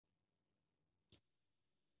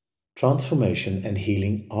Transformation and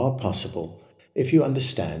healing are possible if you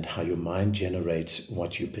understand how your mind generates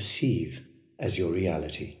what you perceive as your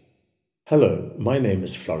reality. Hello, my name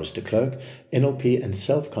is Floris de Klerk, NLP and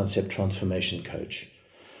self-concept transformation coach.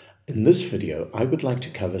 In this video, I would like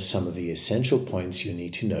to cover some of the essential points you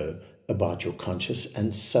need to know about your conscious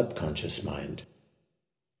and subconscious mind.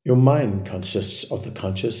 Your mind consists of the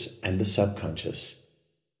conscious and the subconscious.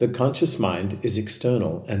 The conscious mind is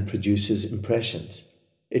external and produces impressions.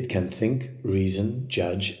 It can think, reason,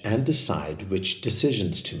 judge, and decide which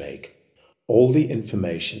decisions to make. All the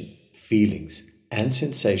information, feelings, and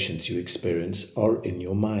sensations you experience are in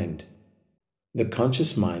your mind. The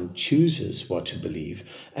conscious mind chooses what to believe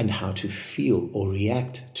and how to feel or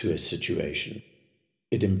react to a situation.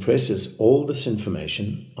 It impresses all this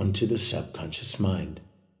information onto the subconscious mind.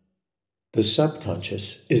 The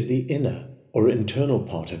subconscious is the inner or internal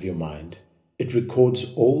part of your mind. It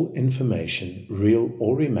records all information, real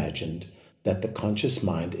or imagined, that the conscious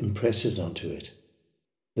mind impresses onto it.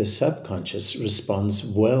 The subconscious responds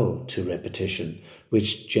well to repetition,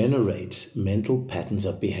 which generates mental patterns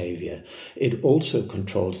of behavior. It also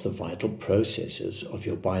controls the vital processes of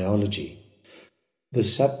your biology. The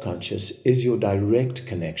subconscious is your direct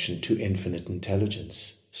connection to infinite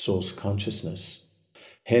intelligence, source consciousness.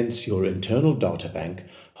 Hence, your internal data bank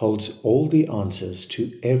holds all the answers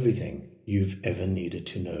to everything you've ever needed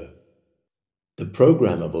to know. The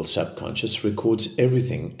programmable subconscious records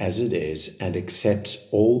everything as it is and accepts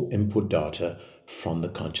all input data from the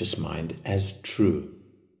conscious mind as true.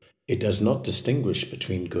 It does not distinguish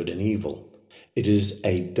between good and evil. It is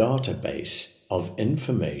a database of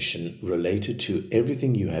information related to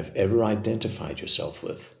everything you have ever identified yourself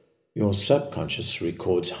with. Your subconscious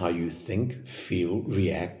records how you think, feel,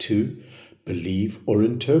 react to, believe, or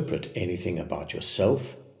interpret anything about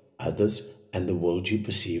yourself, others, and the world you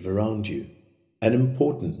perceive around you. An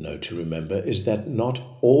important note to remember is that not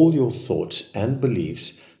all your thoughts and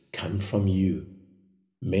beliefs come from you.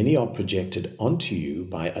 Many are projected onto you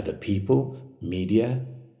by other people, media,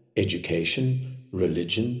 education,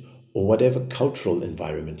 religion, or whatever cultural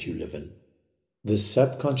environment you live in. The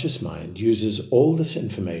subconscious mind uses all this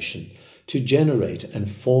information to generate and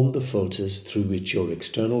form the filters through which your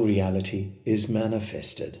external reality is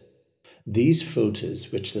manifested. These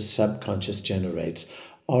filters, which the subconscious generates,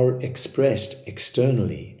 are expressed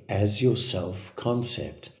externally as your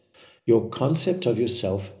self-concept. Your concept of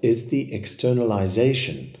yourself is the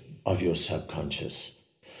externalization of your subconscious.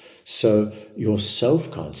 So, your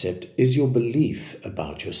self-concept is your belief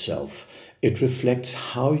about yourself. It reflects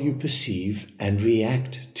how you perceive and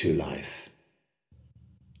react to life.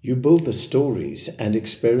 You build the stories and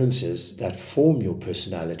experiences that form your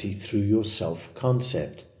personality through your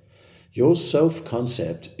self-concept. Your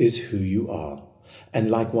self-concept is who you are. And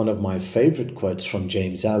like one of my favorite quotes from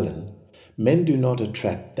James Allen, men do not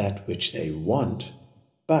attract that which they want,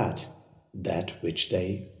 but that which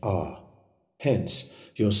they are. Hence,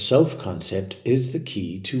 your self-concept is the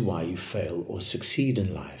key to why you fail or succeed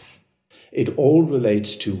in life. It all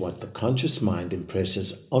relates to what the conscious mind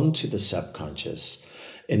impresses onto the subconscious.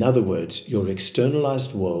 In other words, your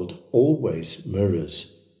externalized world always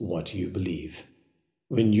mirrors what you believe.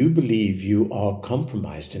 When you believe you are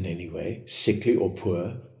compromised in any way, sickly or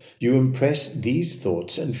poor, you impress these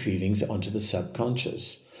thoughts and feelings onto the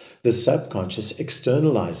subconscious. The subconscious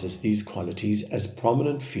externalizes these qualities as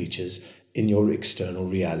prominent features in your external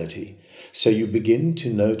reality. So you begin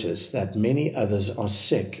to notice that many others are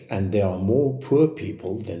sick and there are more poor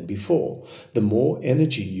people than before. The more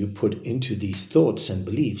energy you put into these thoughts and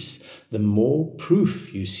beliefs, the more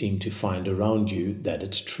proof you seem to find around you that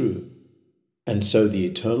it's true. And so the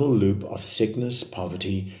eternal loop of sickness,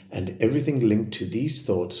 poverty, and everything linked to these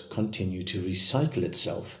thoughts continue to recycle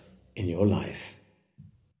itself in your life.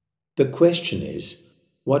 The question is,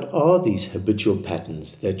 what are these habitual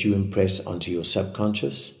patterns that you impress onto your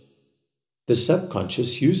subconscious? The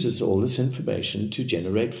subconscious uses all this information to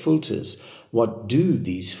generate filters. What do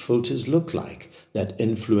these filters look like that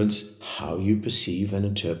influence how you perceive and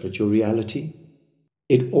interpret your reality?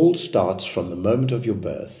 It all starts from the moment of your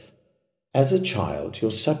birth. As a child,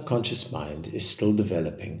 your subconscious mind is still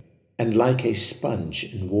developing, and like a sponge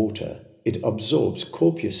in water, it absorbs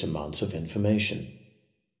copious amounts of information.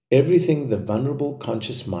 Everything the vulnerable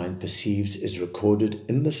conscious mind perceives is recorded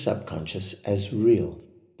in the subconscious as real.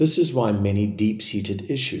 This is why many deep-seated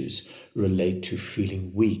issues relate to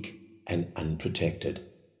feeling weak and unprotected.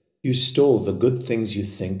 You store the good things you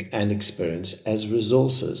think and experience as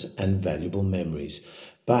resources and valuable memories,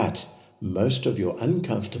 but most of your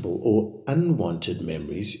uncomfortable or unwanted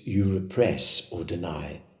memories you repress or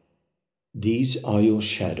deny. These are your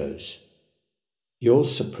shadows. Your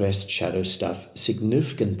suppressed shadow stuff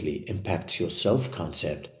significantly impacts your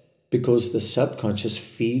self-concept because the subconscious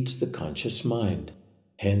feeds the conscious mind.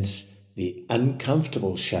 Hence, the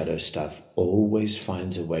uncomfortable shadow stuff always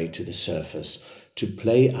finds a way to the surface to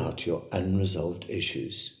play out your unresolved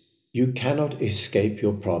issues. You cannot escape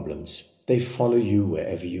your problems. They follow you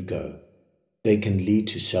wherever you go. They can lead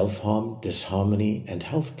to self-harm, disharmony, and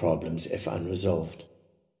health problems if unresolved.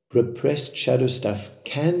 Repressed shadow stuff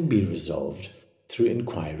can be resolved through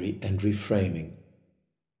inquiry and reframing.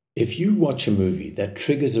 If you watch a movie that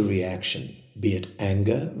triggers a reaction, be it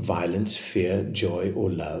anger, violence, fear, joy, or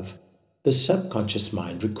love, the subconscious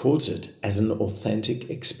mind records it as an authentic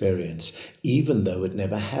experience, even though it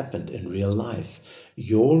never happened in real life.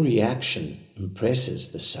 Your reaction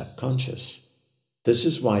impresses the subconscious. This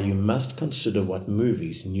is why you must consider what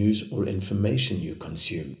movies, news, or information you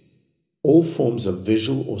consume. All forms of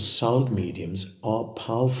visual or sound mediums are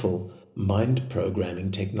powerful mind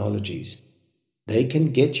programming technologies. They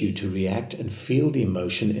can get you to react and feel the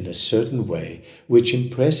emotion in a certain way, which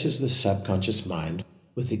impresses the subconscious mind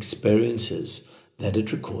with experiences that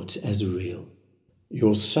it records as real.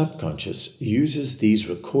 Your subconscious uses these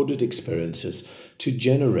recorded experiences to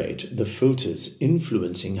generate the filters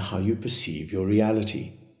influencing how you perceive your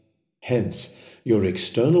reality. Hence, your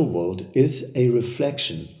external world is a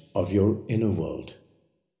reflection of your inner world.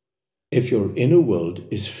 If your inner world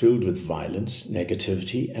is filled with violence,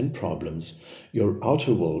 negativity, and problems, your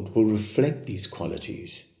outer world will reflect these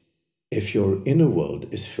qualities. If your inner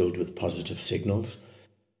world is filled with positive signals,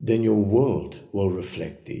 then your world will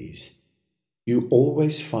reflect these. You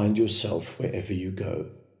always find yourself wherever you go.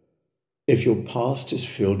 If your past is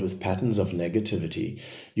filled with patterns of negativity,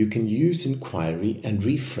 you can use inquiry and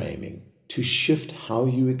reframing to shift how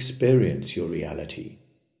you experience your reality.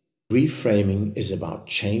 Reframing is about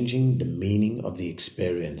changing the meaning of the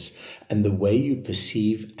experience and the way you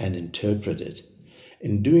perceive and interpret it.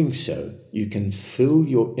 In doing so, you can fill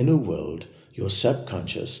your inner world, your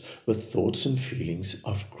subconscious, with thoughts and feelings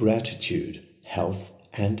of gratitude, health,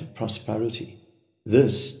 and prosperity.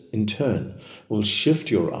 This, in turn, will shift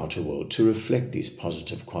your outer world to reflect these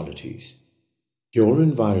positive qualities. Your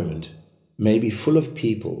environment may be full of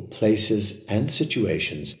people, places, and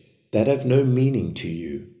situations that have no meaning to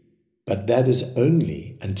you. But that is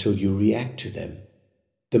only until you react to them.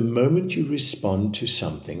 The moment you respond to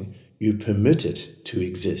something, you permit it to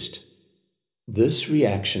exist. This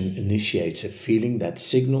reaction initiates a feeling that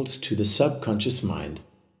signals to the subconscious mind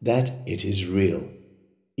that it is real,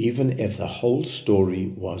 even if the whole story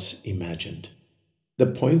was imagined. The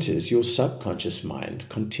point is, your subconscious mind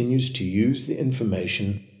continues to use the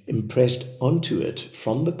information impressed onto it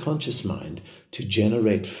from the conscious mind to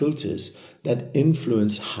generate filters that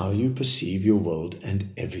influence how you perceive your world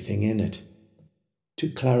and everything in it. To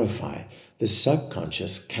clarify, the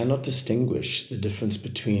subconscious cannot distinguish the difference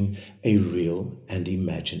between a real and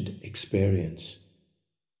imagined experience.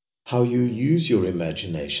 How you use your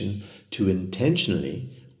imagination to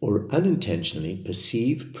intentionally or unintentionally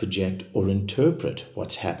perceive, project, or interpret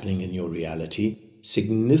what's happening in your reality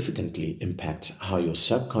significantly impacts how your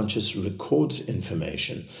subconscious records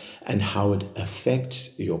information and how it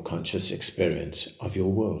affects your conscious experience of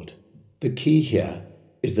your world. The key here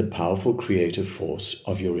is the powerful creative force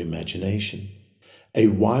of your imagination. A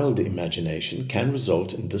wild imagination can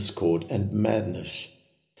result in discord and madness.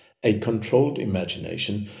 A controlled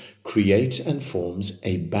imagination creates and forms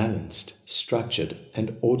a balanced, structured,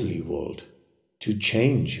 and orderly world. To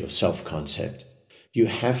change your self-concept, you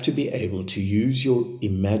have to be able to use your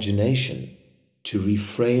imagination to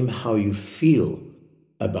reframe how you feel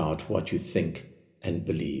about what you think and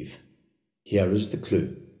believe. Here is the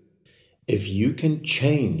clue. If you can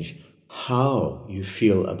change how you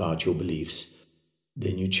feel about your beliefs,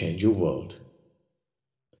 then you change your world.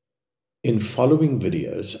 In following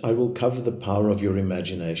videos, I will cover the power of your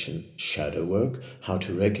imagination, shadow work, how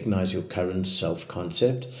to recognize your current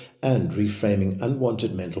self-concept, and reframing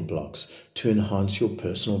unwanted mental blocks to enhance your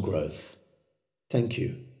personal growth. Thank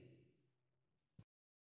you.